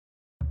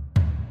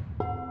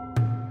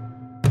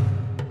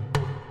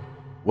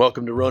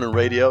Welcome to Ronin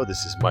Radio.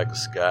 This is Michael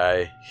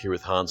Sky here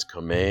with Hans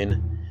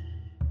Comane.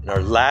 In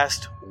our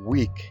last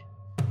week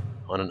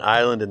on an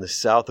island in the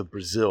south of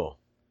Brazil.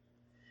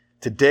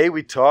 Today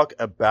we talk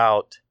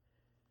about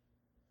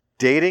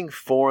dating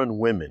foreign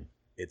women.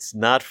 It's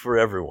not for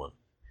everyone.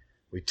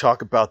 We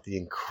talk about the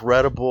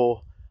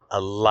incredible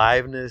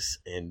aliveness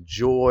and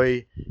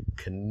joy,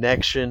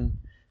 connection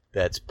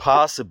that's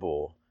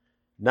possible,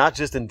 not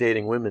just in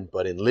dating women,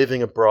 but in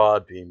living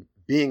abroad,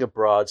 being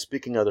abroad,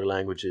 speaking other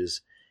languages.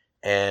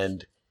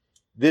 And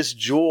this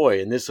joy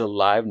and this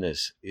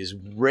aliveness is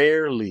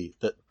rarely,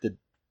 the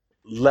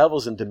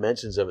levels and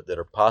dimensions of it that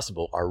are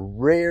possible are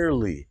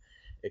rarely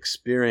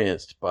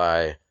experienced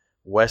by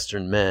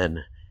Western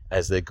men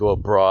as they go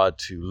abroad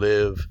to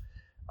live,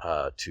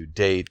 to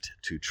date,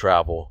 to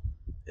travel,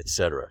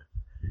 etc.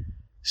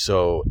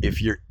 So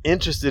if you're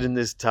interested in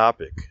this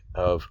topic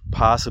of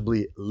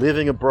possibly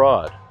living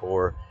abroad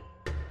or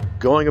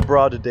going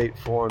abroad to date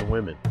foreign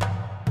women,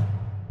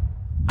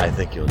 I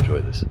think you'll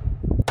enjoy this.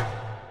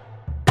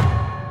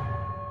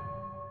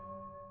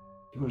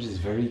 Yours is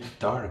very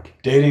dark.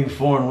 Dating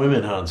foreign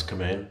women, Hans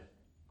Comane.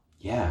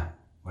 Yeah,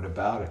 what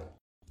about it?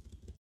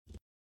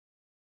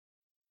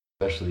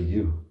 Especially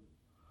you.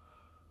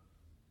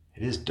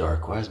 It is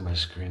dark. Why is my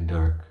screen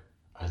dark?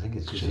 I think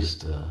it's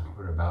just...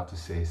 We're about to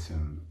say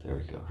some there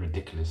we go.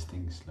 Ridiculous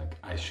things, like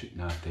I should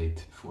not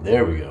date foreign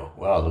There we go.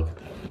 Wow, look at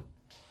that.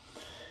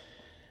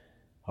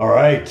 All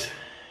right.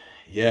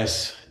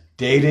 Yes,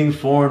 dating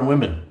foreign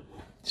women.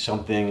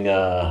 Something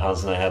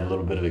Hans and I have a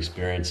little bit of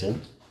experience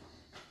in.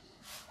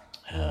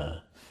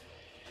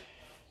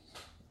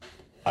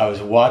 I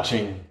was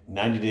watching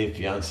 90 Day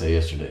Fiancé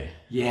yesterday.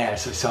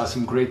 Yes, I saw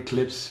some great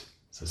clips.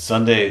 So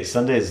Sunday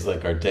is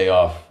like our day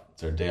off.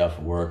 It's our day off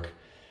of work.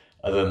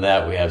 Other than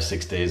that, we have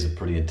 6 days of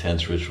pretty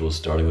intense rituals,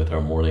 starting with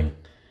our morning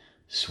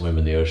swim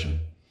in the ocean.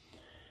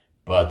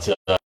 But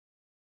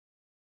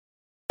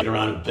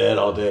around in bed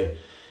all day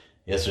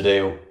yesterday,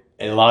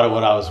 and a lot of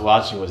what I was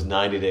watching was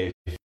 90 Day.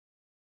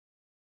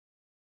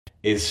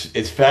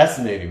 It's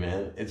fascinating,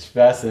 man. It's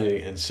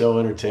fascinating and so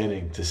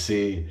entertaining to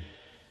see,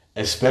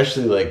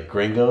 especially like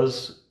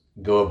gringos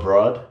go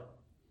abroad.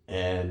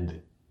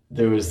 And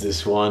there was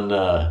this one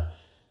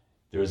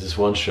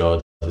show,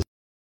 and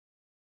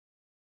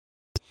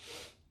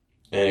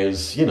he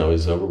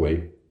was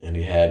overweight, and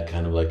he had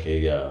kind of like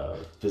a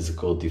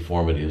physical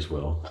deformity as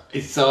well. I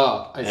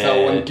saw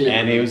one clip,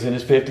 and he was in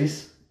his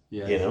 50s.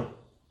 Yes.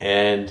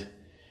 And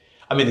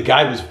I mean, the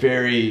guy was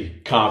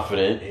very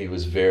confident. He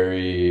was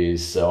very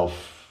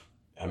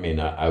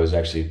I was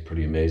actually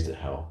pretty amazed at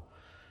how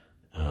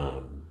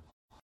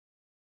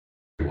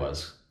he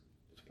was,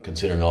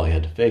 considering all he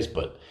had to face.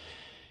 But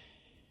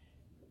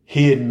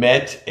he had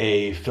met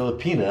a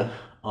Filipina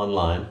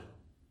online,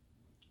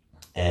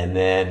 and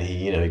then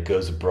he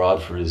goes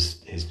abroad for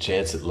his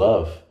chance at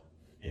love.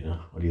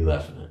 What are you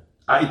laughing at?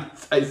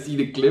 I see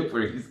the clip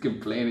where he's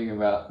complaining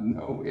about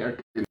no air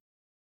conditioning.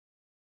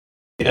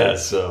 Yeah,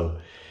 so...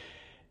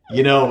 I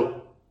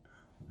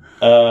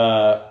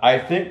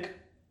think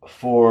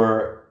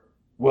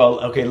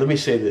let me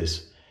say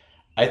this.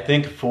 Let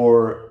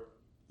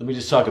me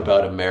just talk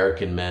about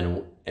American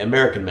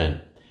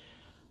men.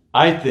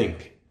 I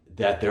think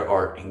that there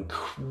are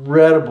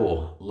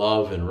incredible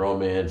love and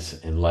romance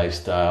and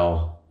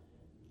lifestyle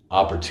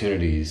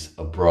opportunities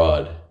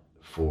abroad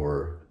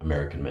for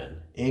American men.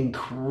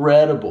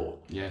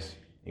 Incredible. Yes.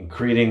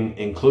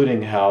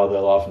 Including how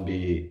they'll often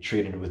be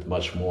treated with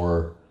much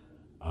more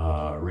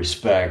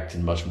respect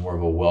and much more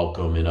of a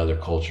welcome in other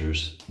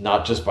cultures,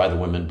 not just by the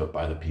women, but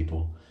by the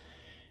people,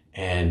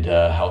 and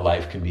how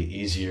life can be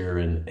easier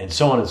and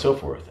so on and so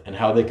forth, and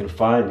how they can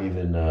find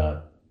even,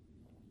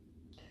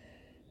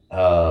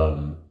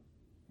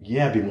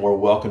 be more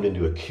welcomed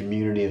into a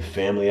community and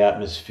family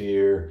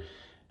atmosphere.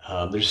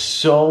 There's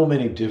so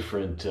many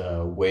different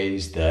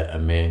ways that a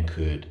man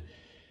could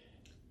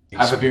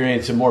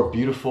experience a more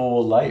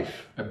beautiful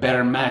life. A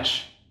better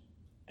match.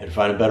 And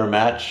find a better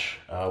match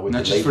with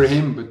not the just ladies. for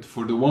him, but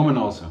for the woman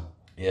also.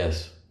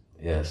 Yes.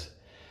 There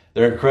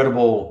are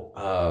incredible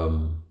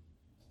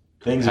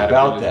things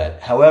about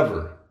that.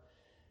 However,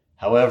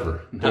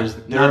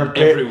 not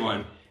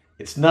everyone.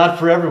 It's not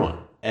for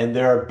everyone, and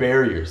there are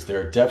barriers. There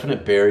are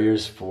definite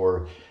barriers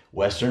for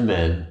Western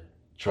men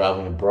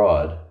traveling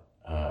abroad,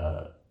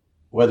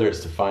 whether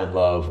it's to find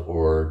love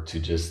or to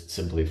just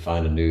simply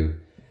find a new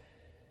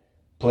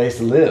place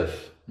to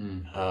live.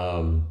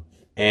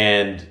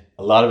 And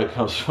a lot of it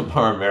comes from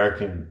our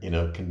American,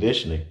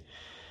 conditioning.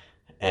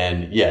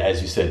 And yeah,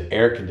 as you said,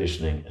 air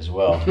conditioning as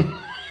well.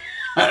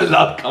 A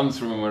lot comes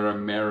from our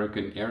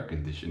American air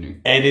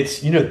conditioning. And it's,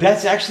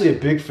 that's actually a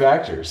big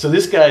factor. So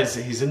this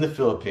he's in the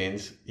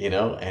Philippines,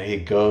 and he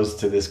goes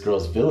to this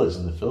girl's village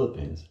in the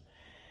Philippines.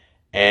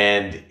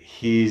 And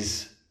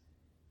he's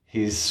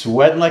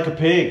sweating like a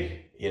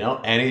pig,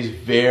 and he's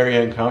very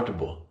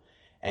uncomfortable.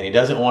 And he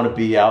doesn't want to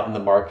be out in the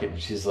market. And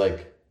she's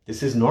like,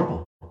 this is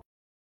normal.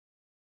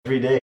 Every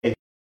day.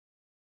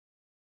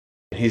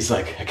 He's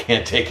like, I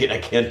can't take it. I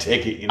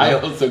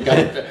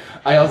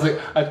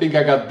think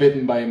I got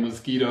bitten by a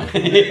mosquito.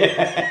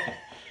 Yeah.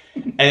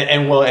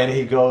 and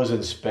he goes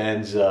and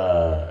spends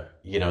the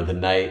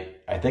night.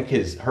 I think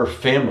her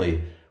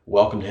family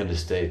welcomed him to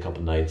stay a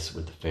couple nights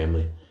with the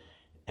family,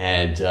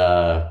 and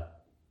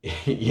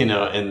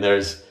and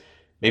there's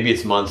maybe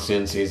it's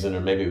monsoon season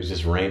or maybe it was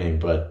just raining,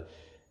 but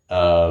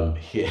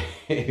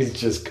he's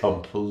just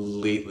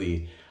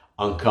completely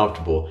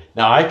uncomfortable.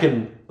 Now I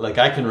can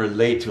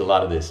relate to a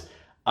lot of this.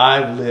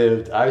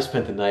 I've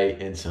spent the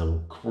night in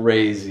some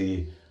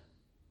crazy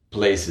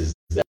places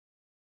that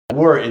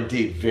were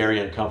indeed very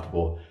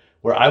uncomfortable,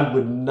 where I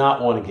would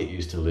not want to get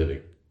used to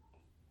living.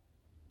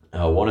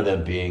 One of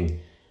them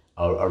being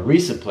a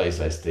recent place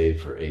I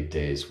stayed for 8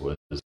 days was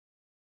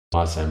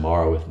Masai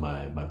Mara with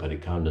my buddy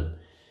Condon.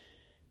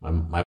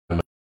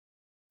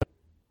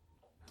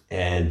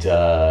 And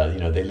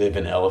they live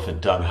in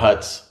elephant dung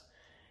huts.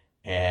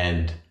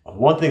 And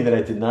one thing that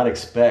I did not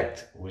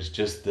expect was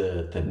just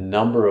the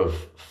number of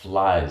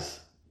flies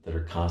that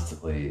are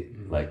constantly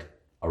like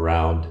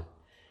around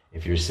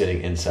if you're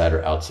sitting inside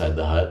or outside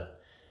the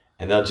hut.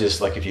 And they'll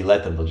just, like, if you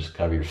let them, they'll just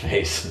cover your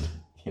face,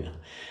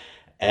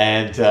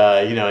 and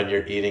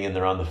you're eating and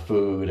they're on the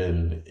food,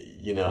 and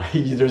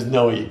there's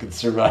no way you could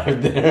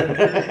survive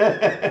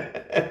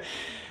there.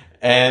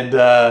 And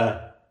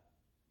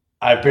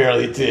I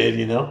barely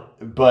did,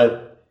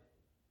 but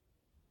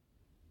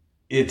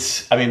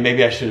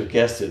maybe I should have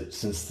guessed it,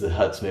 since the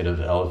hut's made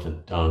of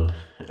elephant dung,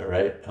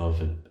 right?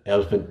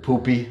 Elephant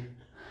poopy.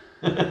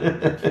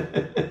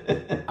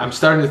 I'm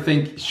starting to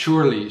think,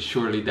 surely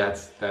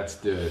that's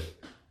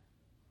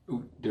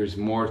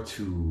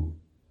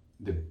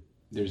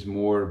there's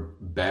more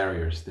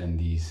barriers than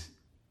these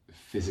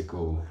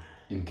physical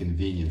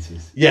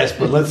inconveniences. Yes,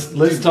 but let's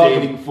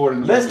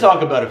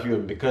talk about a few of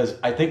them, because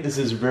I think this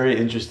is very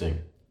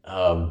interesting.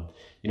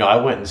 I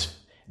went and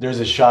there's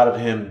a shot of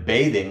him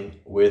bathing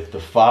with the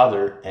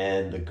father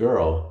and the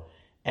girl,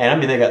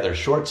 and they got their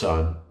shorts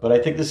on, but I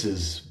think this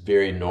is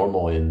very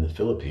normal in the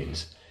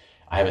Philippines.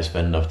 I haven't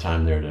spent enough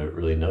time there to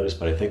really notice,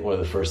 but I think one of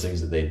the first things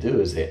that they do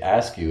is they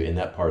ask you in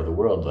that part of the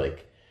world,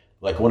 like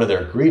one of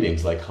their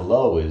greetings, like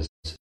hello, is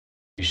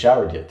you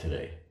showered yet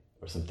today,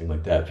 or something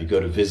like that, if you go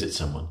to visit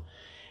someone.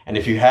 And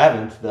if you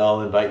haven't,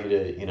 they'll invite you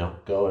to,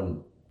 go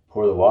and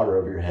pour the water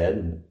over your head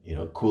and,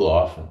 cool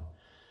off and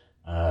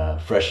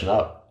freshen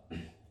up.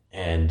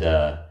 And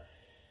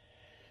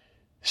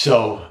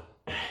so,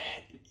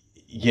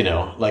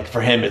 like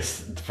for him,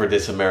 it's for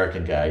this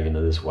American guy,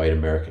 this white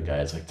American guy,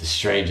 it's like the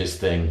strangest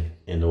thing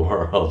in the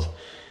world.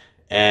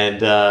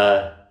 And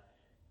I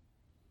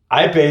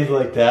bathed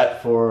like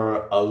that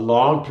for a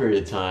long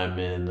period of time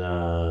in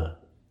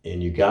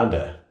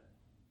Uganda.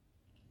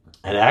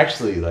 And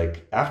actually,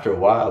 like, after a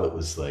while, it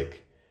was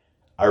like,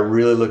 I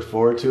really looked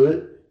forward to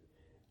it.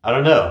 I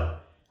don't know.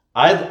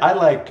 I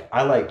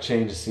like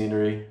change of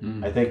scenery.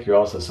 I think you're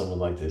also someone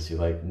like this. You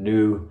like the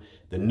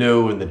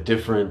new and the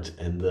different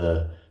and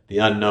the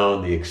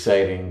unknown, the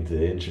exciting,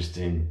 the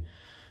interesting.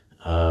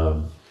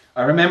 I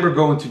remember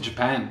going to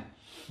Japan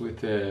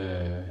with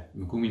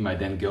Megumi, my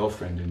then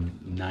girlfriend,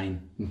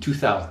 in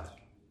 2000.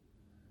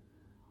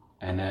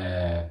 And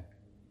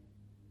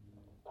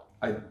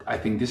I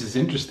think this is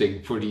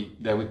interesting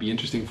that would be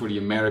interesting for the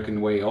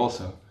American way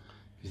also,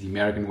 because the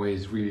American way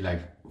is really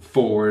like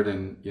forward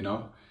and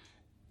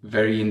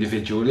very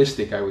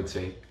individualistic, I would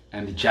say,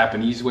 and the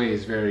Japanese way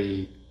is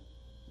very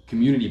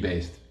community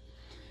based,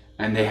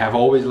 and they have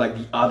always like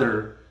the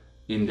other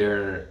in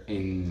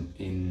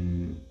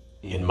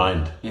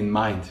mind.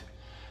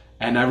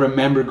 And I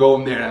remember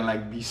going there and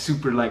like be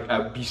super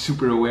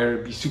aware,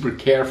 be super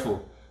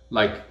careful,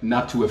 like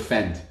not to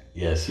offend.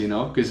 Yes.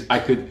 Because I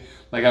could.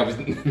 Like I was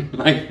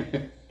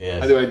like,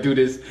 yes. How do I do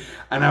this?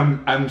 And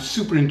I'm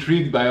super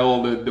intrigued by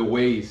all the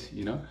ways,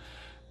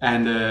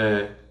 and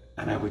I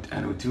would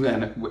do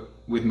that. And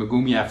with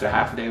Megumi, after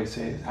half a day, I would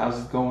say, "How's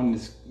it going?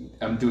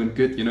 I'm doing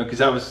good,"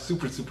 because I was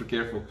super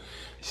careful.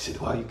 She said,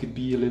 "Well, you could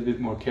be a little bit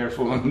more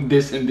careful on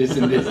this and this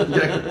and this." And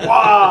you're like,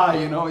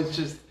 wow, it's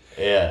just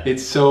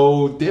it's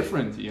so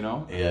different,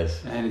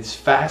 Yes, and it's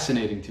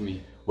fascinating to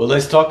me. Well,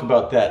 let's talk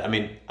about that.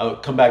 I'll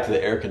come back to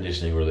the air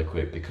conditioning really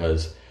quick,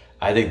 because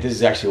I think this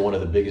is actually one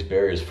of the biggest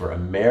barriers for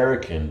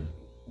American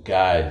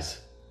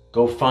guys.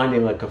 Go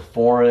finding like a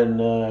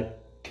foreign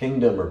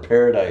kingdom or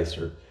paradise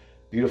or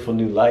beautiful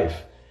new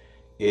life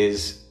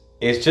it's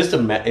just a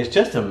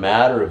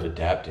matter of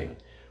adapting.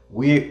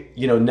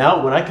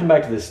 Now when I come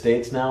back to the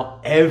States now,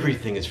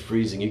 everything is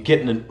freezing. You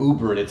get in an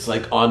Uber and it's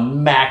like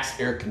on max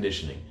air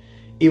conditioning,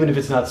 even if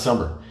it's not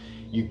summer.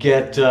 You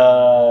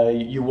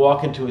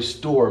walk into a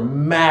store,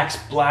 max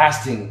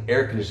blasting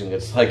air conditioning.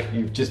 It's like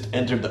you've just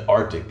entered the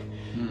Arctic.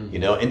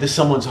 Into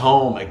someone's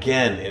home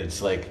again.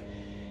 It's like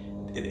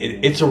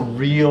it's a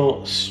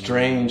real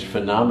strange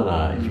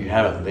phenomenon if you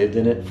haven't lived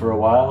in it for a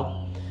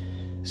while.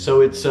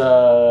 So it's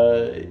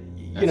funny.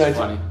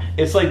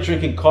 It's like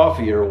drinking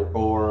coffee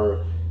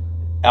or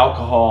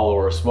alcohol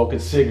or smoking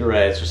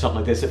cigarettes or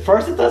something like this. At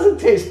first, it doesn't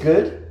taste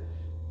good.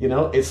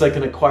 It's like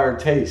an acquired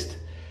taste.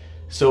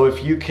 So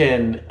if you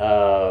can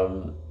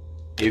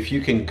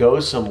go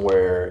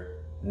somewhere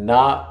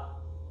not.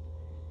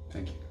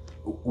 Thank you.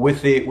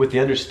 with the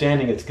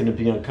understanding it's going to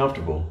be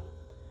uncomfortable,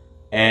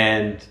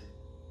 and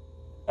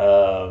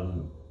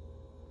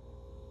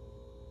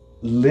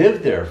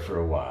live there for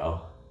a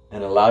while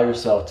and allow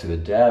yourself to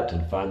adapt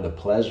and find the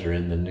pleasure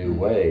in the new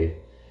way.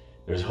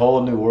 There's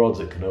whole new worlds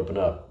that can open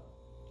up.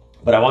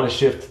 But I want to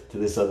shift to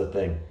this other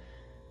thing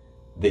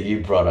that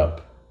you brought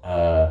up.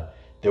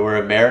 There were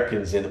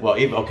Americans I want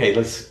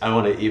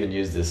to even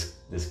use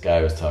this guy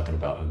I was talking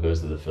about who goes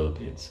to the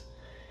Philippines.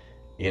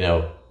 You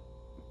know,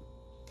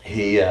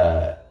 he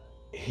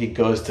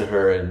goes to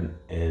her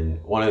and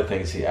one of the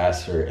things he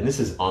asks her, and this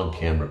is on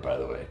camera, by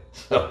the way,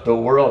 so the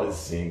world is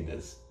seeing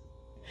this.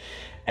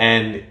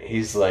 And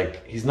he's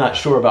not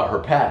sure about her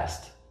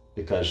past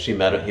because he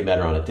met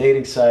her on a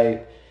dating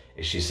site.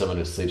 Is she someone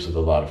who sleeps with a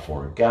lot of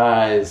foreign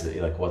guys?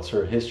 Like, what's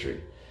her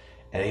history?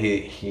 And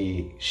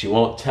she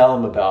won't tell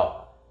him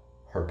about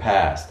her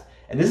past.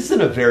 And this is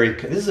a very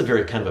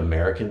kind of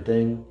American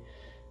thing.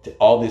 To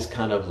all this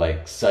kind of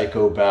like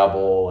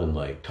psychobabble and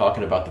like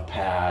talking about the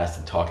past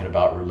and talking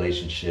about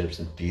relationships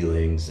and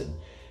feelings and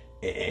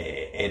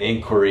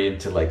inquiry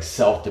into like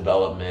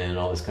self-development and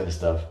all this kind of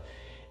stuff.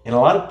 In a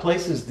lot of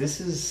places,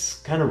 this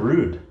is kind of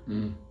rude,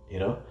 you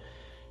know?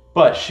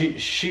 But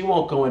she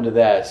won't go into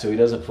that, so he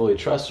doesn't fully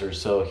trust her.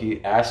 So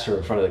he asks her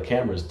in front of the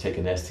cameras to take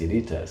an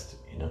STD test,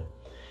 you know?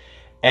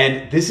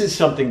 And this is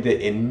something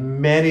that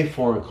in many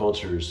foreign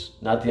cultures,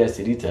 not the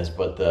STD test,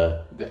 but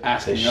the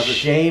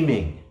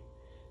shaming,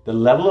 the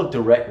level of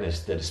directness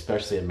that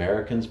especially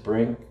Americans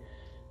bring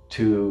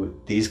to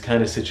these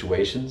kind of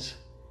situations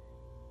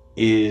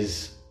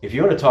is, if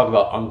you want to talk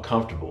about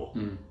uncomfortable,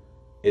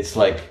 it's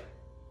like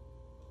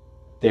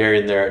they're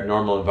in their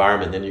normal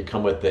environment, then you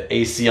come with the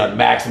AC on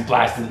max and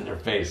blast it in their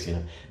face, you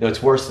know. No,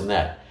 it's worse than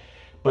that.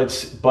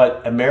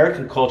 But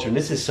American culture, and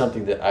this is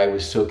something that I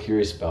was so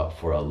curious about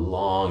for a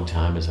long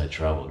time as I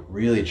traveled,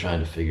 really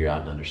trying to figure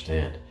out and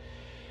understand.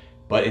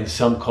 But in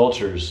some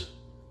cultures,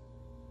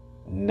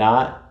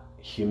 not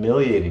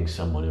humiliating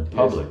someone in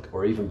public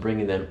or even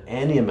bringing them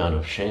any amount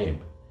of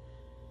shame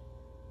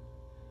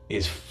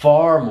is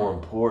far more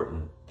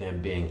important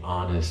than being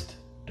honest,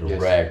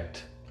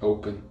 direct,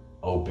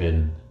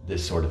 open,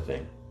 this sort of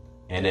thing.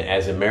 And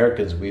as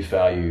Americans, we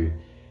value,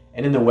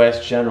 and in the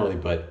West generally,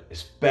 but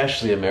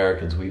especially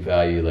Americans, we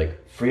value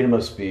like freedom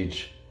of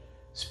speech,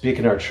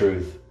 speaking our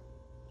truth,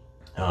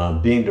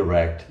 being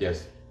direct,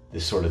 this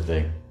sort of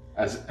thing.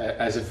 As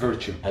a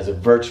virtue. As a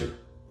virtue,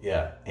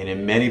 yeah. And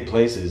in many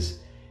places,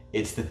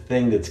 it's the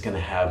thing that's going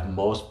to have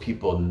most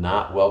people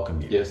not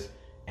welcome you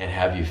and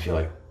have you feel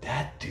like,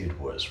 that dude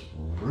was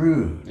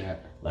rude. Yeah.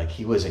 Like,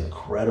 he was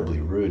incredibly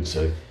rude.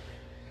 So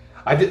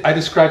I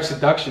describe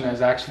seduction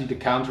as actually the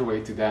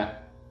counterweight to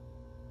that.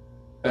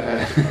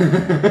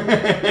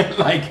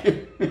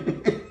 Like...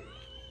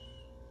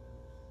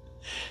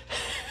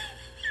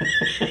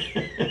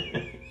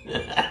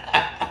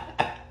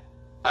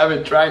 I've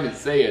been trying to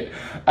say it.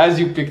 As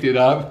you picked it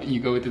up, you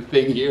go with the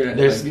thing here. And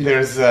there's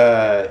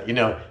you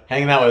know,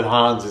 hanging out with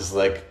Hans is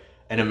like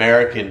an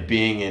American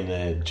being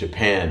in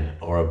Japan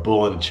or a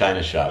bull in a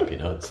china shop. You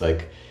know, it's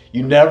like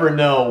you never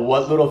know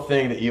what little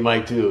thing that you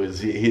might do is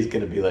he's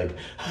going to be like,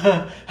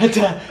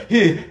 don't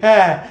do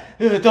that.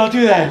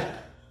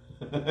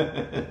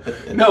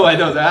 No, I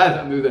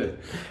don't do that.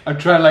 I'm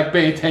trying to like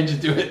pay attention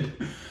to it.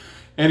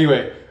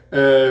 Anyway,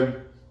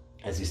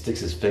 as he sticks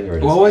his finger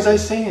in. What was I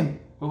saying?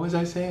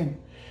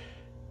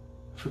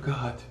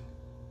 Forgot.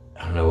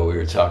 I don't know what we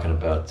were talking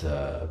about.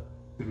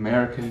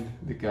 American,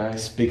 the guy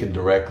speaking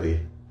directly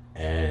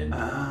and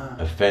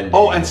offending.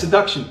 Oh, and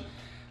seduction.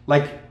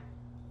 Like,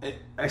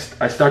 I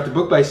start the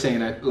book by saying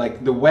that,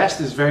 like, the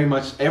West is very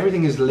much,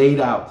 everything is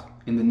laid out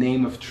in the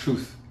name of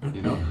truth.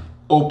 You know,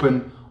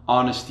 open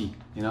honesty.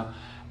 You know,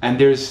 and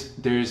there's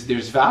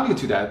value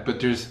to that, but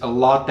there's a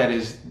lot that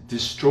is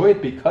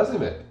destroyed because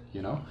of it.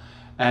 You know.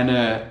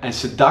 And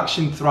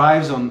seduction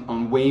thrives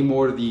on way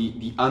more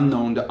the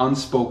unknown, the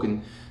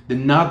unspoken, the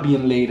not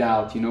being laid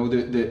out, you know,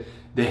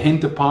 the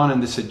hint upon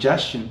and the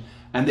suggestion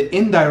and the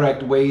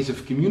indirect ways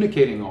of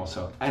communicating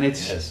also. And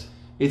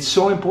it's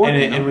so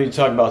important. And when you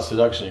talk about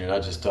seduction, you're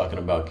not just talking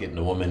about getting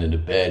a woman into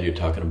bed, you're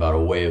talking about a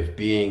way of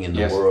being in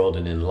the world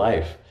and in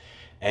life.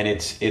 And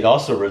it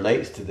also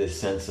relates to this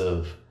sense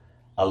of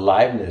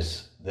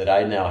aliveness that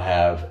I now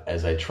have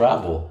as I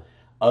travel.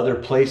 Other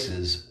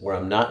places where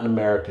I'm not in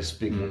America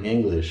speaking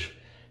English,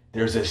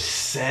 there's a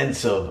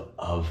sense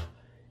of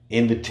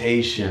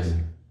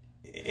invitation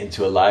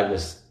into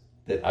aliveness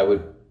that I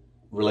would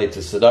relate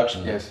to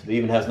seduction. It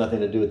even has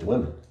nothing to do with the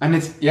women. And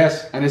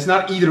it's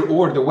not either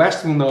or. The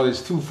West will know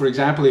this too. For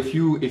example, if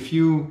you're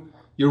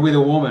with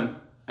a woman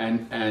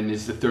and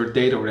it's the third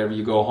date or whatever,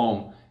 you go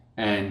home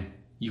and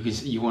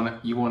you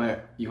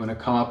wanna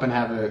come up and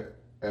have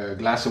a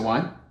glass of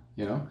wine,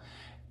 you know.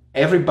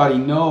 Everybody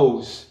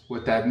knows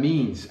what that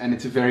means, and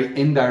it's a very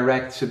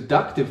indirect,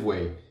 seductive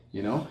way,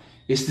 you know.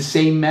 It's the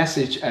same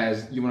message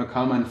as you want to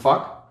come and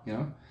fuck, you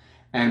know.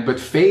 But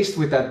faced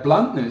with that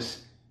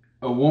bluntness,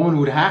 a woman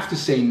would have to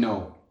say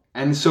no.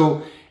 And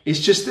so it's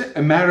just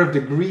a matter of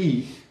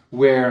degree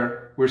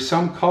where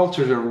some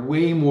cultures are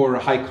way more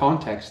high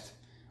context,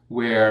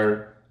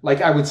 where,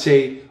 like I would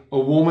say, a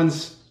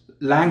woman's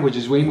language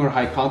is way more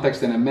high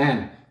context than a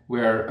man,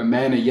 where a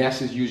man, a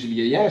yes is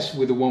usually a yes,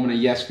 with a woman, a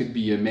yes could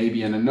be a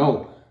maybe and a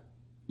no,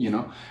 you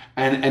know?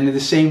 And in the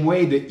same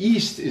way, the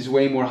East is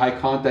way more high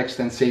context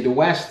than, say, the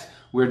West,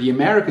 where the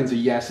Americans, a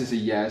yes is a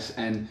yes,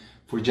 and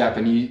for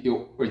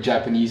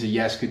Japanese, a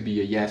yes could be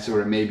a yes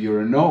or a maybe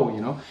or a no,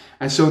 you know?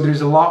 And so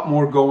there's a lot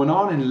more going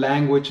on in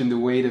language and the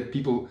way that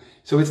people,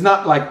 so it's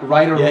not like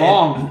right or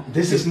wrong.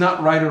 This is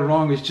not right or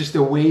wrong. It's just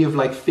a way of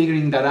like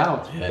figuring that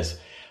out. Yes.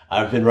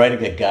 I've been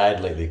writing a guide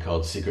lately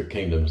called Secret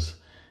Kingdoms.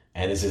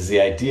 And this is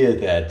the idea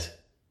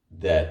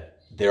that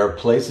there are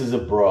places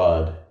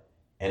abroad,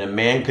 and a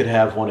man could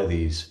have one of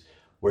these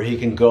where he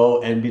can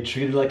go and be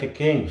treated like a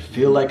king,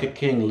 feel like a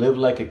king, live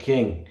like a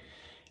king.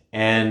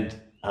 And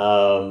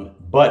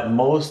but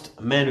most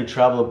men who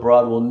travel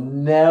abroad will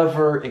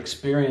never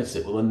experience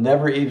it, will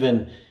never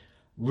even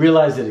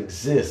realize it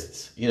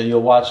exists. You know,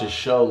 you'll watch a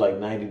show like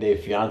 90 Day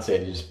Fiancé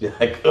and you just be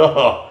like,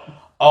 oh,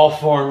 all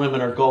foreign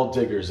women are gold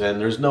diggers and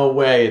there's no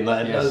way, and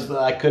yes.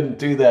 I couldn't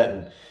do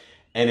that.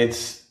 And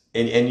it's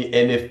and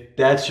if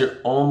that's your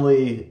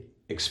only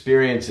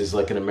experience is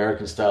like an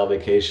American style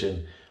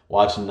vacation,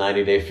 watching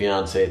 90 Day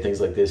Fiancé,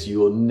 things like this, you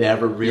will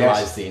never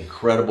realize the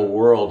incredible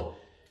world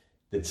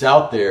that's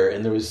out there.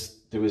 And there was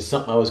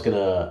something I was going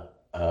to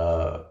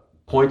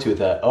point to with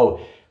that. Oh,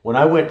 when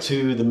I went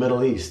to the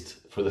Middle East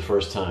for the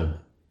first time,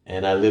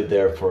 and I lived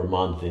there for a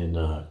month in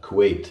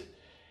Kuwait,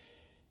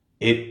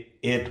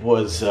 it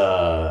was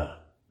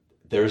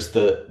there's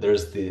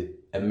the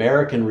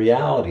American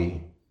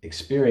reality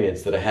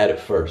experience that I had at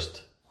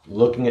first,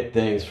 looking at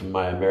things from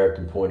my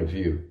American point of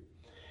view.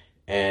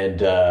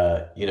 And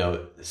you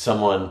know,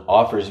 someone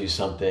offers you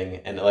something,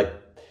 and like,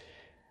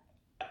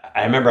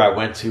 I remember I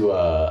went to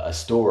a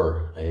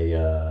store,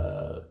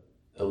 a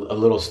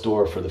little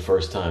store for the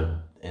first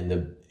time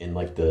in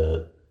like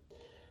the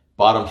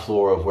bottom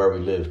floor of where we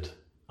lived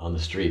on the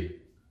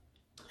street.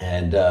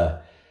 And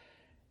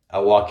I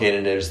walk in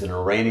and there's an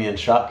Iranian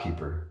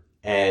shopkeeper,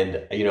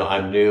 and you know,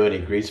 I'm new and he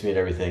greets me and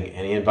everything,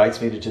 and he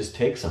invites me to just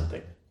take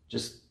something,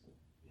 just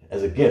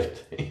as a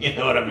gift. You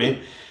know what I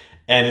mean?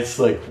 And it's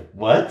like,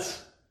 what?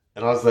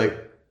 And I was like,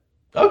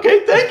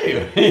 okay, thank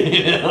you.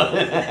 You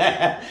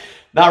know?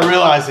 Not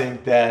realizing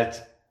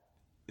that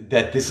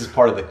this is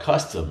part of the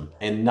custom,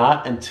 and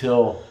not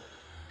until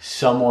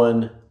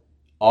someone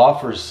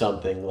offers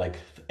something like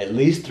at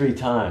least 3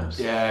 times.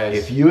 Yes.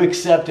 If you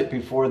accept it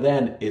before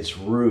then, it's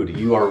rude.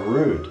 You are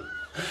rude.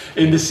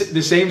 In the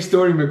same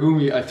story,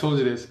 Megumi, I told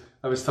you this.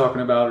 I was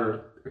talking about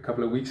her a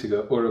couple of weeks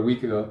ago, or a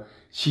week ago.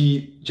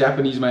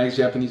 My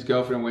ex-Japanese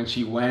girlfriend, when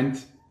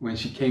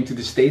she came to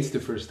the States the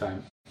first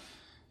time,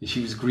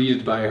 she was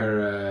greeted by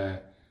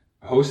her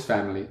host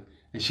family.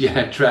 And she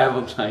had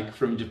traveled like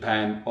from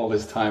Japan all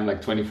this time,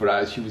 like 24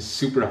 hours. She was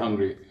super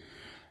hungry.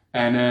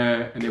 And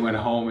they went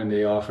home and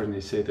they offered and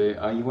they said,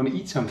 you want to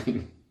eat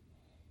something?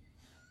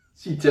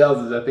 She tells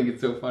us, I think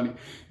it's so funny,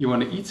 you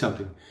want to eat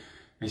something?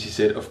 And she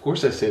said, of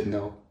course I said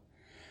no.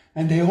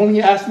 And they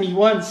only asked me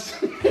once.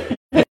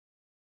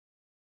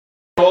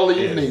 All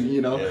evening,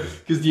 you know?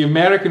 Because the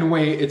American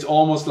way, it's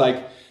almost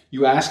like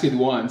you ask it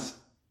once,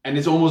 and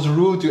it's almost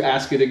rude to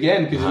ask it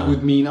again, because it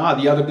would mean,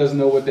 the other doesn't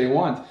know what they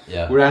want.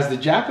 Yeah. Whereas the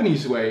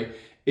Japanese way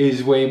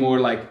is way more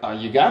like,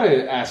 you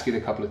gotta ask it a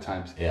couple of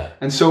times. Yeah.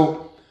 And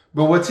so,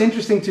 but what's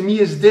interesting to me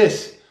is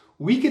this.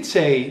 We could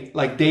say,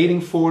 like,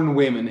 dating foreign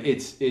women,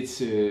 it's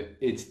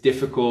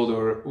difficult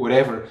or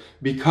whatever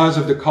because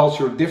of the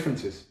cultural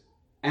differences.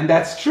 And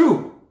that's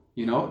true.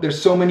 You know,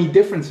 there's so many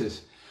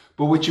differences.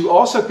 But what you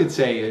also could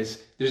say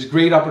is there's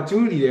great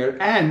opportunity there,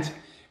 and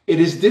it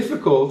is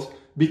difficult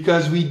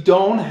because we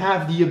don't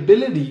have the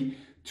ability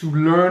to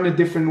learn a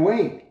different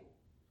way.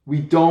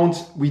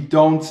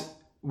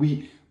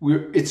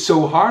 It's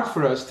so hard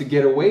for us to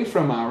get away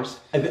from ours.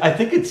 I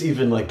think it's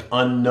even like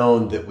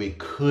unknown that we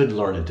could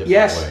learn a different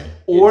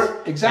way.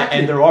 Exactly.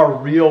 And there are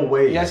real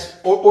ways. Yes,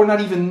 or not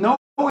even know.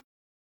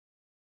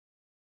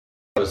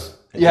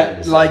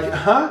 Yeah,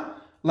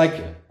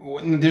 like,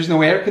 there's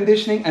no air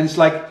conditioning, and it's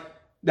like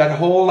that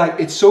whole, like,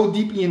 it's so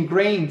deeply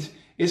ingrained.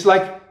 It's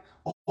like,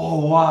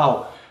 oh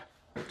wow.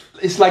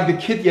 It's like the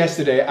kid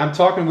yesterday. I'm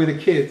talking with a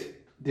kid.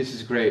 This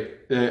is great.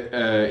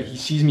 He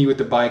sees me with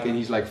the bike and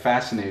he's like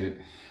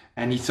fascinated.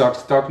 And he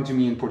starts talking to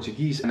me in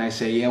Portuguese. And I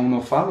say, eu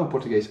não falo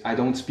português. I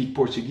don't speak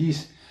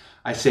Portuguese.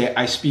 I say,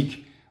 I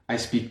speak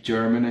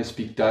German, I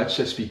speak Dutch,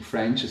 I speak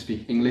French, I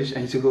speak English.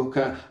 And he said,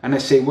 okay. And I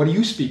say, what do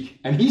you speak?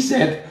 And he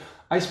said,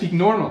 I speak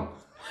normal.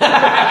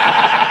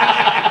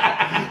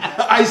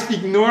 I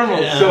speak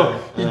normal. Yeah. So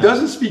he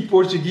doesn't speak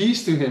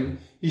Portuguese to him.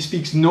 He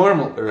speaks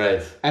normal.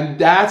 Right. And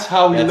that's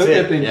how we look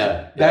at things.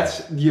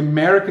 That's the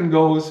American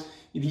goes,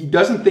 he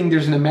doesn't think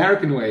there's an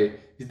American way.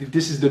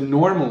 This is the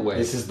normal way.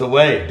 This is the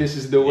way. This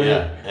is the way.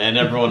 Yeah. And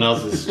everyone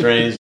else is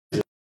strange.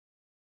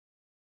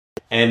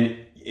 And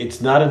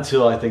it's not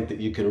until I think that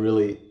you can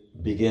really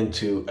begin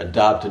to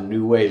adopt a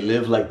new way,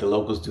 live like the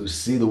locals do,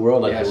 see the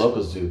world like the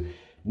locals do.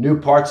 New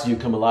parts of you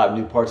come alive,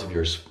 new parts of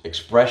your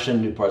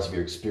expression, new parts of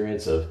your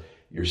experience of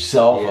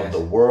yourself, of the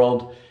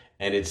world.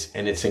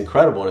 it's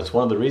incredible, and it's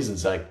one of the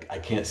reasons I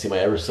can't see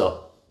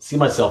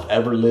myself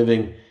ever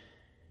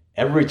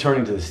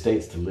returning to the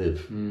States to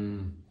live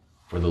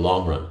for the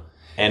long run.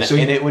 And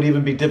it would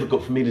even be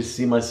difficult for me to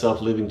see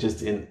myself living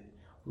just in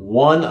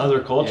one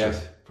other culture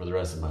for the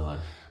rest of my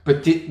life.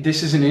 But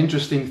this is an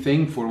interesting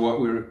thing for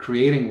what we're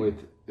creating with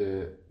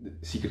the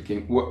Secret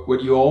King.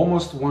 What you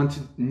almost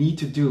need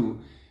to do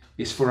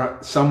is for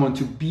someone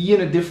to be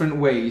in a different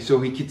way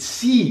so he could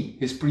see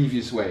his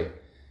previous way.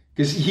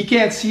 Because he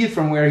can't see it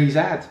from where he's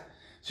at.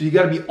 So you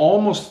got to be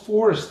almost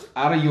forced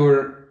out of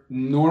your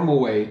normal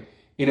way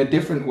in a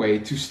different way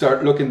to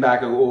start looking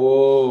back and go,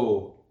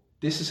 oh,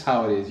 this is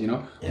how it is, you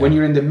know? Yeah. When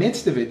you're in the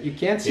midst of it, you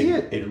can't see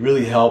it. It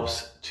really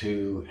helps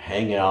to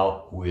hang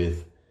out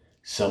with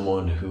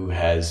someone who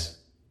has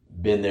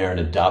been there and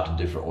adopted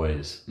different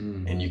ways.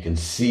 And you can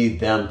see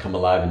them come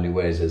alive in new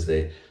ways as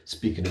they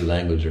speak a new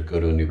language or go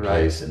to a new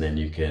place. And then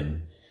you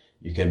can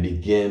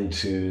begin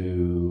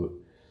to...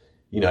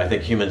 I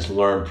think humans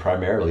learn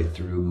primarily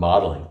through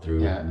modeling, through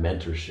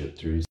mentorship,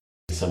 through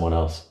someone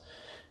else.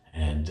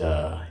 And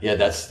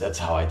that's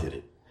how I did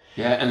it.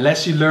 Yeah,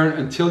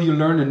 until you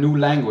learn a new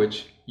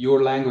language,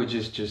 your language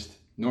is just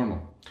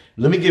normal.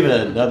 Let me give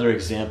another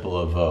example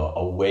of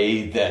a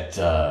way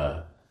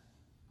that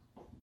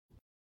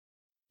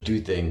do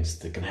things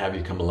that can have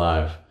you come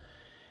alive.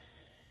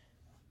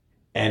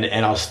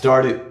 And I'll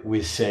start it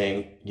with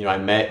saying,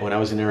 when I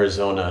was in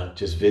Arizona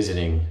just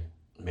visiting,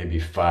 maybe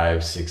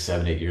 5, 6,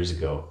 7, 8 years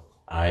ago,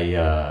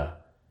 I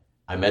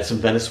met some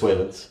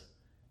Venezuelans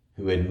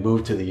who had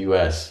moved to the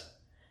U.S.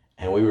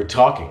 and we were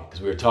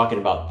talking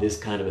about this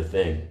kind of a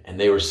thing, and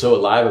they were so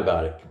alive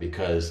about it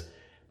because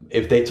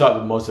if they talk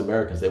with most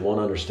Americans, they won't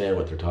understand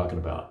what they're talking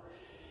about.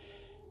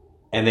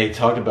 And they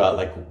talked about,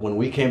 like, when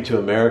we came to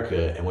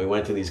America and we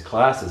went to these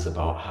classes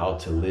about how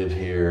to live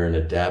here and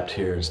adapt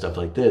here and stuff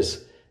like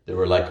this, there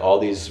were like all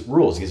these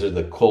rules. These are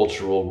the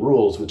cultural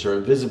rules which are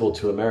invisible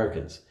to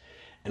Americans.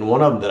 And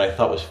one of them that I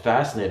thought was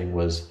fascinating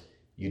was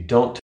you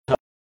don't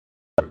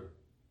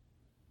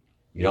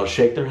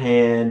shake their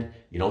hand,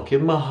 you don't give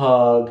them a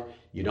hug,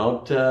 you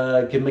don't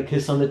give them a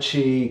kiss on the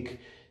cheek,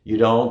 you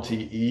don't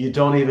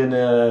even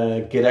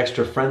get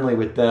extra friendly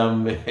with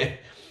them, a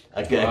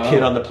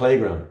kid on the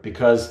playground.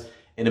 Because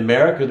in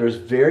America, there's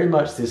very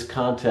much this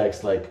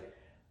context, like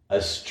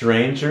a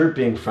stranger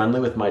being friendly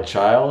with my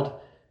child.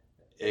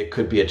 It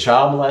could be a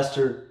child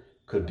molester,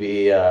 could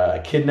be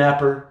a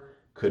kidnapper,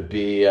 could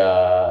be,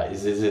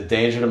 is a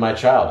danger to my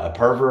child, a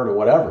pervert or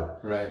whatever.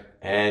 Right.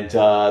 And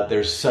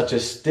there's such a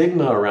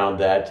stigma around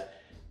that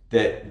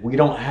we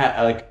don't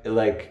have,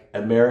 like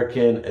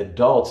American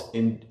adults,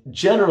 in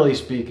generally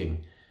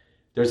speaking,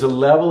 there's a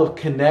level of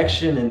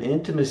connection and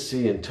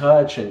intimacy and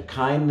touch and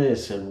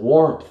kindness and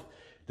warmth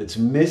that's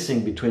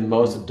missing between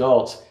most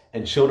adults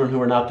and children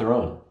who are not their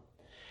own.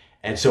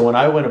 And so when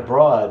I went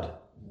abroad,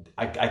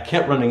 I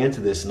kept running into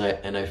this,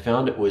 and I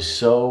found it was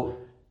so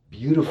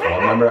beautiful. I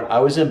remember I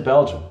was in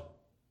Belgium.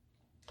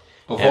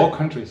 Of all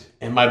countries.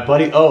 And my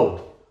buddy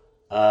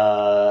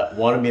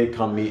wanted me to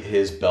come meet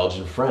his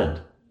Belgian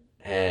friend.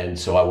 And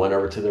so I went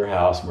over to their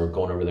house, and we were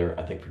going over there,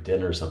 I think, for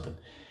dinner or something.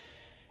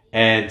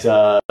 And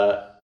I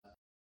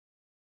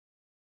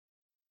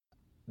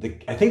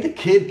think the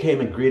kid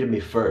came and greeted me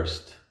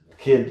first. The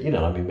kid,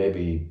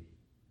 maybe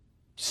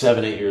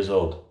 7, 8 years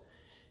old,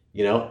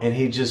 and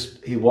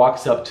he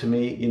walks up to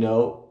me,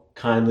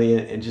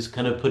 kindly, and just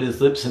kind of put his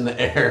lips in the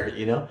air,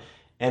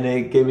 and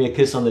he gave me a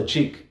kiss on the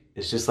cheek.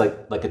 It's just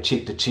like a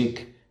cheek to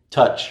cheek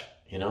touch,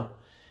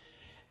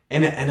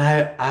 and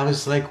I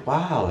was like,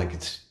 wow, like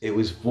it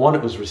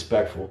was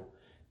respectful.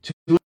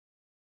 Two,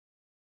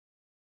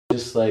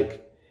 just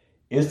like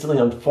instantly,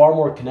 I'm far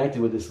more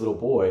connected with this little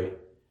boy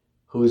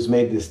who has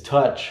made this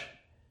touch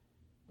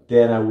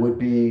than I would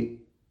be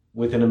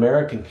with an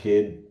American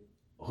kid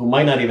who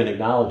might not even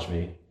acknowledge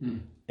me.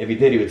 If he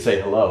did, he would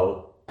say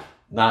hello.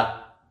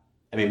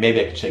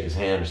 Maybe I could shake his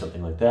hand or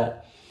something like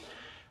that.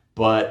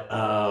 But,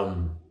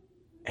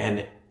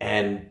 then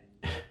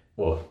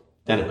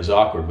it was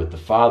awkward with the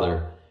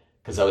father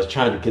because I was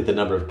trying to get the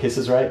number of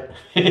kisses right.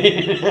 And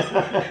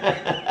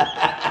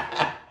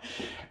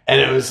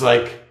it was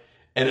like,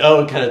 and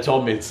Owen kind of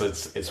told me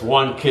it's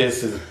one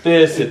kiss is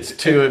this, it's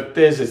two of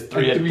this, it's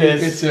three of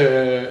this. It's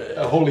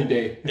a holy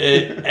day.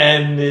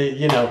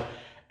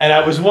 And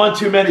I was one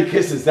too many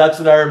kisses. That's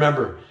what I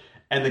remember.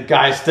 And the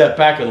guy stepped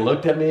back and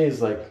looked at me.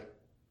 He's like,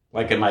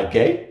 am I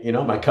gay?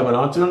 Am I coming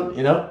on to him?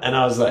 And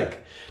I was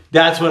like,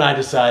 that's when I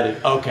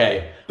decided,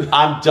 okay,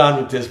 I'm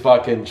done with this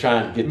fucking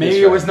trying to get this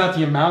Maybe it was not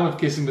the amount of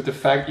kissing, but the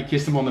fact you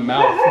kissed him on the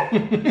mouth.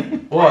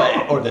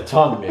 Well, or the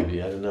tongue,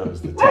 maybe. I don't know. It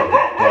was the tongue.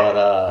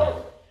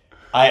 But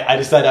I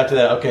decided after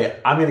that, okay,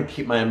 I'm going to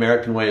keep my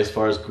American way as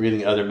far as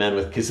greeting other men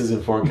with kisses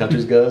in foreign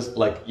countries goes.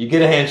 Like, you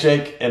get a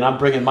handshake, and I'm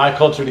bringing my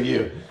culture to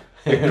you.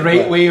 A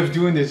great way of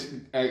doing this,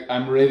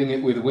 I'm rating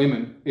it with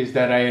women, is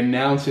that I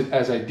announce it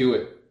as I do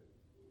it.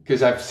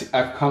 Because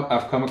I've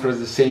come across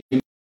the same.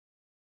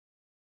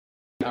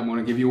 I'm going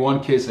to give you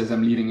one kiss as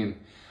I'm leading in.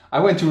 I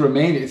went to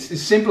Romania. It's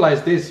as simple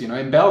as this,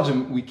 In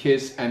Belgium, we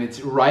kiss, and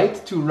it's right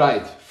to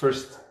right,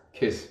 first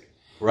kiss.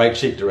 Right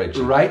cheek to right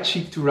cheek. Right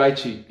cheek to right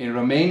cheek. In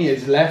Romania,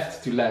 it's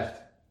left to left.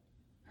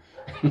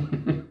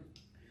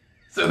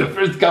 So the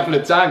first couple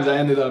of times I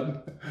ended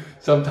up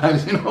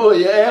sometimes,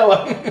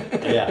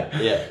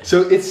 Yeah.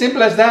 So it's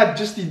simple as that,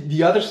 just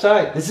the other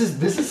side. This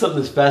is something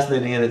that's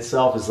fascinating in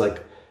itself. Is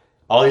like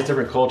all these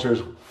different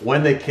cultures,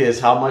 when they kiss,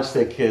 how much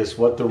they kiss,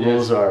 what the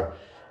rules are.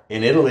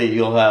 In Italy,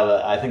 you'll have,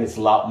 I think it's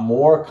a lot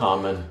more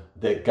common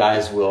that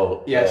guys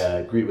will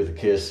greet with a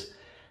kiss.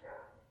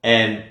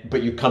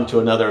 But you come to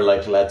another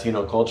like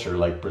Latino culture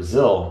like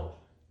Brazil,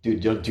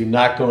 dude, do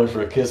not go in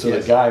for a kiss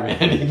with a guy,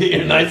 man. You get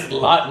your nice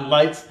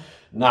lights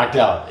knocked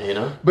out, you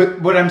know? But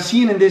what I'm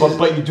seeing in this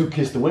but you do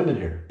kiss the women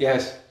here.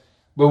 Yes.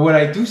 But what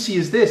I do see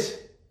is this.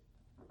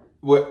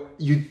 What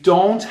you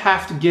don't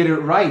have to get it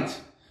right.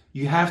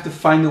 You have to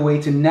find a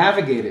way to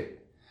navigate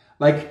it.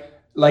 Like,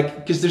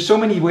 because there's so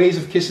many ways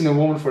of kissing a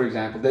woman, for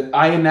example, that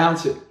I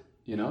announce it,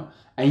 you know?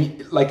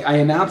 And like I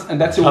announce, and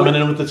that's coming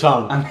in with the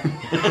tongue.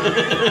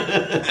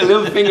 A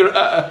little finger.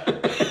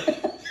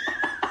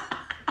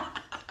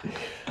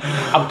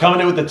 I'm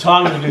coming in with the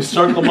tongue and do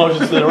circle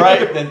motions to the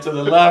right, then to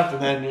the left,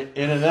 and then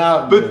in and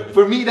out. But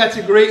for me, that's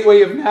a great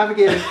way of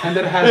navigating, and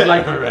that has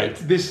like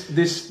this.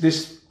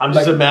 I'm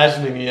just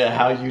imagining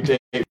how you date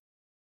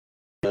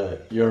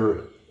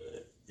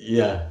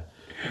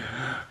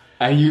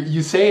And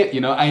you say it,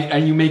 you know,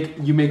 and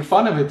you make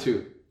fun of it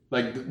too.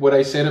 Like what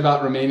I said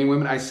about Romanian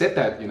women, I said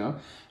that, you know,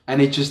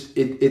 and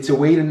it's a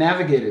way to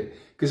navigate it.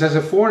 Because as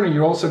a foreigner,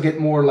 you also get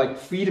more like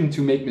freedom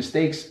to make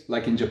mistakes,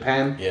 like in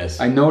Japan.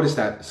 Yes. I noticed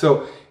that.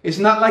 So it's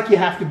not like you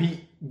have to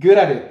be good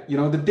at it. You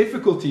know, the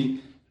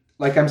difficulty,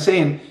 like I'm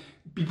saying,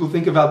 people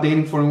think about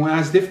dating foreign women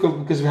as difficult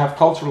because we have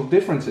cultural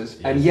differences.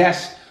 Yes. And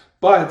yes,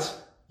 but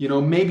you know,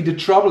 maybe the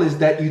trouble is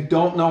that you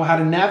don't know how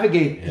to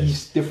navigate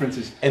these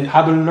differences and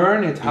how to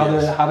learn it, how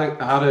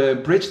to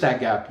bridge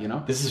that gap. You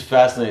know, this is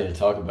fascinating to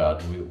talk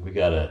about. We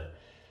gotta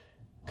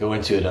go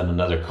into it on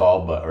another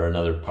call, or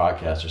another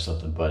podcast or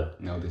something. But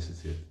no, this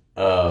is it.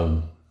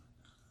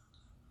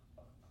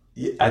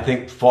 I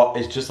think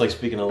it's just like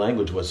speaking a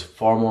language. What's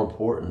far more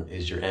important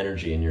is your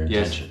energy and your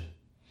intention. Yes.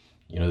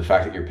 You know, the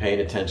fact that you're paying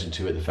attention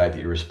to it, the fact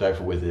that you're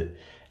respectful with it,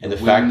 and the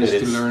fact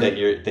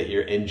that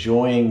you're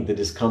enjoying the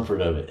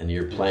discomfort of it, and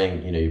you're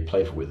playing. You know, you're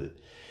playful with it.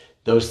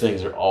 Those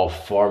things are all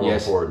far more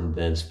important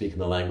than speaking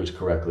the language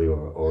correctly,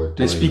 or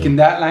than speaking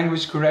that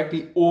language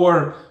correctly,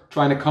 or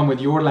trying to come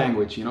with your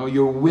language. You know,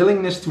 your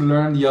willingness to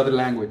learn the other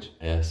language.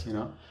 Yes.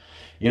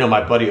 You know,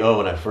 my buddy O,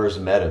 when I first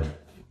met him,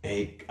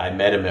 I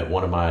met him at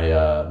one of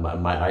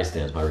my ice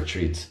stands, my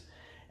retreats,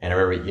 and I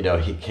remember, you know,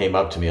 he came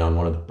up to me on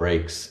one of the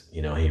breaks.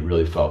 You know, he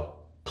really felt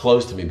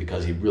close to me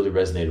because he really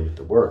resonated with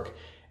the work,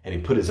 and he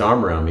put his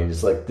arm around me and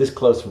he's like this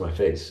close to my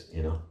face,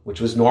 you know, which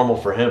was normal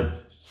for him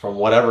from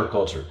whatever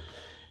culture.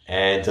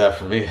 And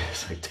for me,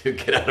 it's like, dude,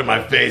 get out of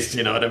my face.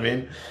 You know what I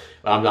mean?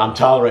 I'm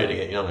tolerating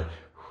it. You know,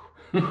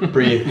 I'm like,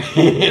 breathe.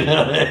 You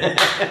know.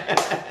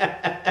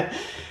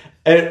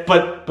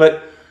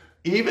 But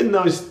even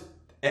those,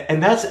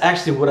 and that's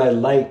actually what I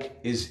like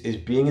is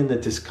being in the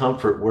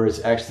discomfort where it's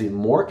actually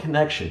more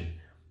connection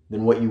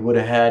than what you would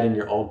have had in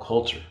your old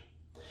culture.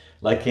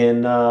 Like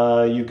in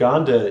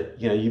Uganda,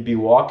 you know, you'd be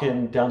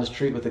walking down the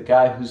street with a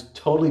guy who's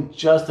totally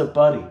just a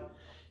buddy.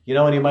 You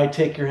know, and he might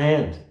take your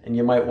hand and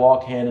you might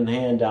walk hand in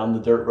hand down the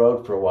dirt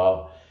road for a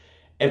while.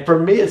 And for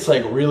me, it's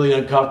like really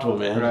uncomfortable,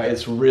 man. Right.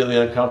 It's really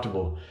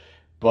uncomfortable.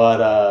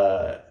 But,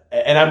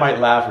 and I might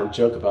laugh or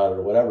joke about it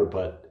or whatever,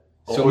 but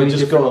or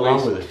just go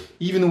along with it.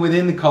 Even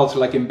within the culture,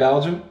 like in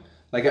Belgium,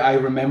 like I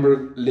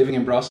remember living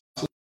in Brussels,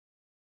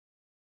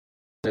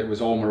 it was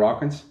all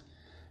Moroccans,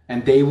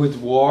 and they would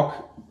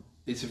walk,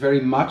 it's a very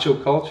macho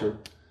culture,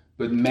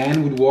 but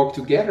men would walk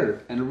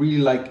together and really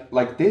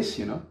like this,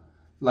 you know,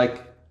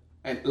 like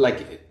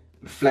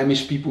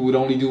Flemish people would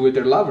only do with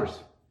their lovers,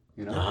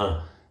 you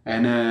know,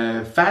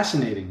 and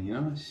fascinating, you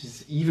know. It's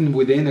just, even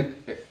within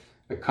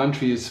a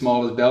country as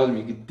small as Belgium,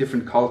 you get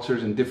different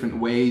cultures and different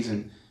ways,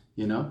 and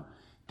you know,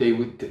 they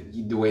would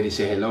the way they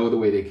say hello, the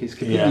way they kiss,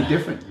 completely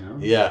different, you know.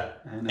 Yeah,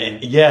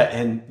 and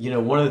you know,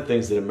 one of the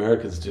things that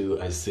Americans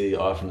do, I see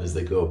often as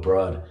they go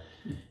abroad,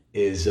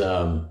 is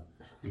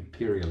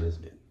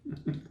imperialism.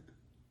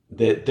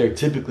 That they're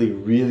typically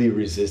really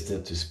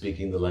resistant to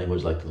speaking the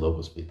language like the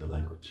locals speak the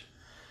language.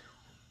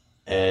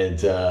 And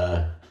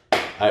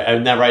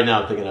I'm now right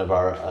now I'm thinking of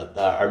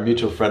our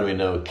mutual friend we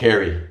know,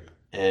 Kerry,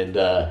 and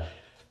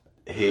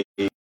he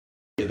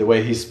the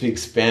way he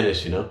speaks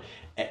Spanish, you know,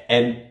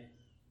 and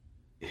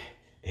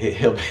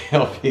he'll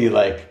be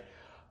like,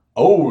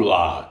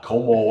 "Hola,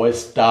 ¿cómo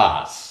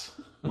estás?"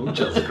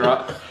 Muchas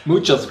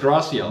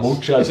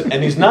gracias.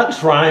 And he's not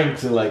trying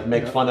to like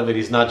make fun of it.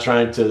 He's not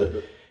trying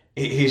to.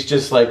 He's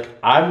just like,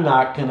 I'm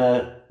not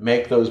gonna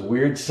make those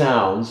weird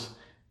sounds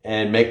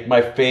and make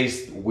my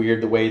face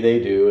weird the way they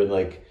do, and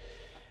like,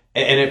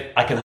 and if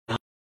I can,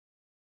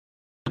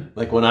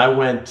 like when I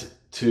went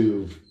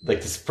to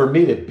like this, for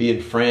me to be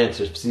in France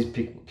or see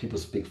people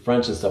speak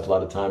French and stuff, a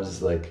lot of times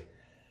it's like,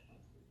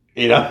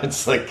 you know,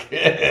 it's like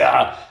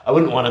I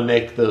wouldn't want to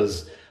make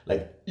those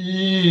like,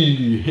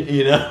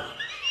 you know.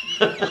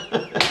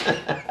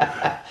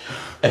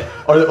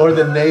 or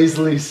the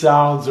nasally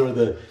sounds, or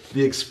the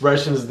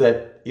expressions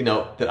that, you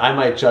know, that I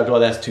might judge, oh,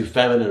 that's too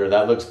feminine, or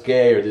that looks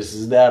gay, or this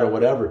is that, or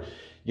whatever,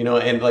 you know,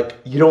 and like,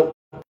 you don't,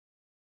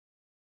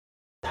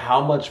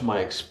 how much my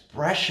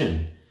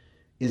expression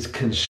is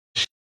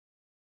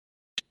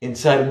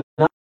inside of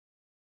me,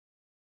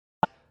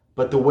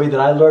 but the way that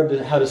I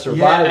learned how to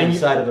survive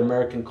inside of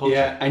American culture.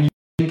 Yeah, and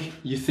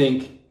you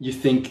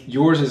think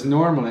yours is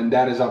normal and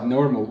that is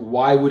abnormal.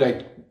 Why would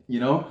I, you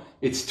know,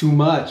 it's too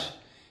much.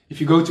 If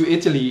you go to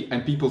Italy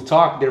and people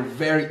talk,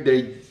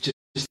 they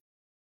just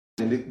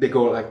and they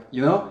go like,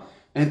 you know,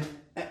 and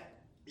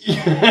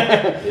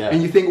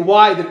and you think,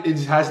 why, that it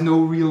has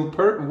no real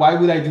why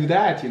would I do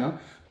that, you know?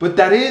 But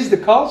that is the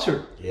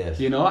culture. Yes.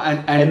 You know,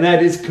 and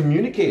that is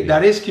communicating.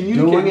 That is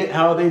communicating. Doing it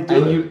how they do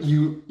it.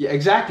 And yeah,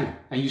 exactly.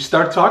 And you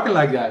start talking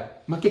like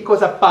that. Ma che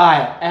cosa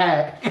fai?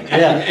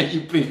 Yeah.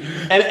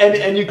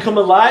 and you come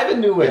alive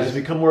in new ways. Yes.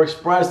 You become more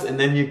expressed, and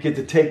then you get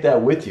to take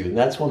that with you. And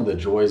that's one of the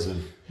joys of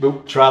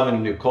traveling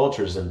to new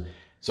cultures. And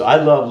so I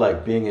love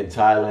like being in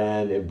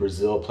Thailand, in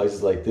Brazil,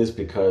 places like this,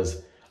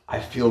 because I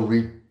feel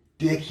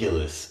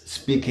ridiculous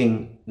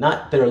speaking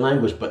not their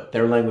language, but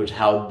their language,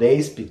 how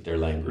they speak their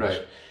language.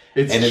 Right.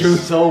 It's true.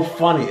 It's so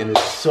funny, and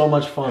it's so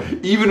much fun.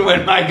 Even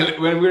when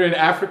we're in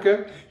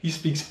Africa, he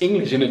speaks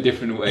English in a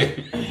different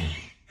way.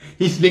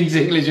 He speaks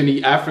English in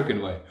the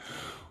African way.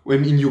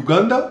 When in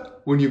Uganda,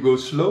 when you go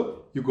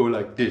slow, you go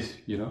like this,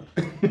 you know.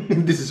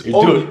 This is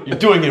you're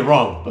doing it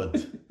wrong,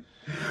 but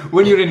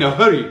when you're in a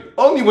hurry,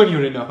 only when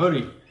you're in a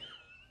hurry.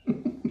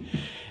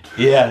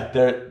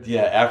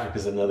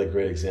 Africa's another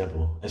great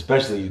example,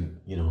 especially,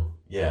 you know,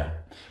 yeah.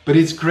 But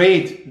it's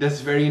great.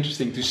 That's very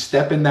interesting to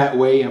step in that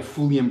way and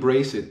fully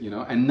embrace it, you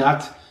know, and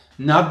not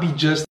be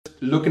just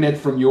looking at it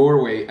from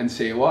your way and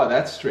say, "Wow,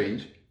 that's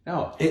strange."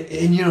 No.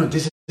 And you know,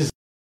 this is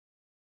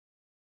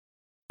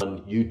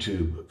on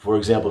YouTube. For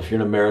example, if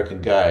you're an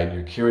American guy and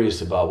you're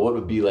curious about what it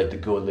would be like to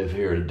go and live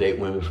here, to date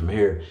women from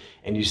here,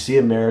 and you see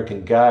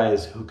American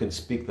guys who can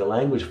speak the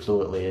language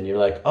fluently, and you're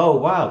like, "Oh,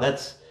 wow,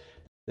 that's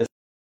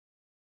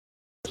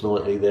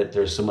fluently, that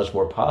there's so much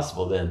more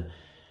possible then."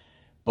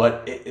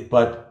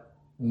 But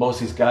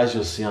most of these guys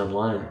you'll see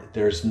online,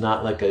 there's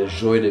not like a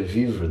joie de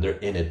vivre. They're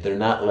in it. They're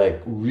not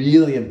like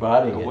really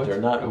embodying it.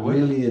 They're not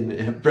really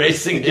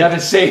embracing it. You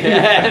gotta say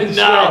it.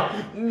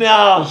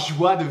 No.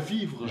 Joie de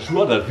vivre.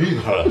 Joie de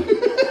vivre.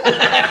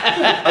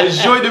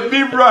 Joie de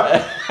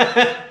vivre.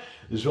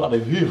 Joie de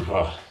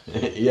vivre.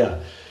 Yeah.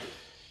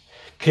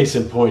 Case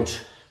in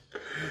point.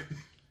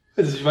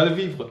 It's joie de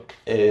vivre.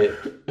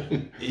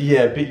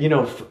 Yeah, but you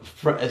know,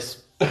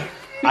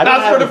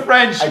 not for the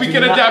French. We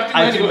can adapt to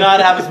I do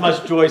not have as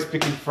much joy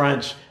speaking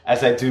French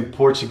as I do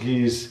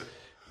Portuguese,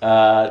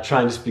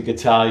 trying to speak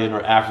Italian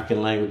or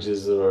African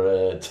languages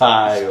or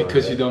Thai. It's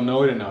because you don't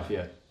know it enough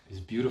yet. It's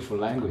a beautiful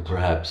language.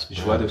 Perhaps.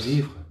 Joie de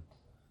vivre.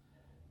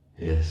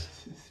 Yes.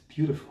 It's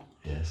beautiful.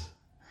 Yes.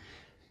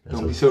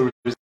 Don't be so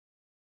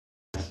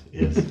resistant.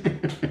 Yes.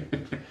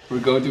 We're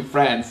going to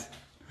France.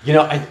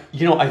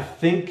 I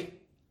think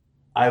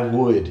I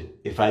would,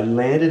 if I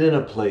landed in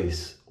a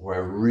place where I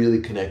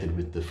really connected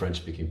with the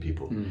French-speaking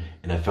people,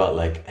 and I felt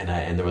like,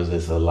 and there was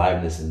this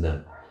aliveness in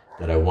them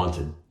that I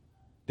wanted.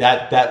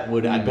 That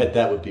would, I bet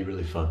that would be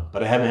really fun.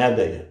 But I haven't had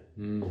that yet.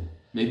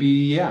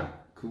 Maybe,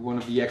 one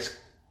of the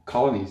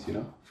ex-colonies, you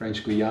know,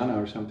 French Guiana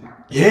or something.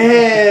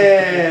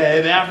 Yeah,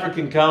 an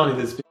African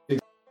colony that's big.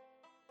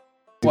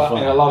 Well,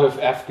 and a lot of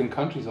African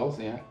countries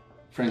also, yeah.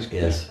 French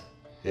Guiana.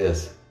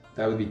 Yes.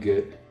 That would be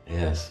good.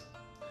 Yes.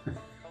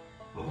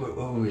 What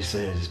were we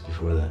saying just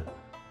before that?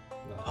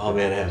 Oh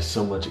man, I have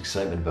so much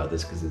excitement about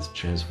this because it's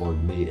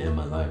transformed me and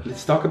my life.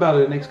 Let's talk about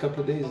it the next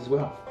couple of days as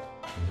well.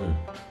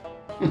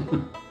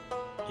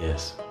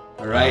 Yes.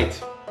 All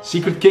right.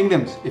 Secret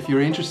Kingdoms. If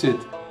you're interested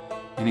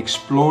in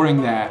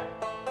exploring that,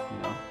 you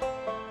know,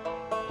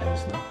 let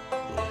us know.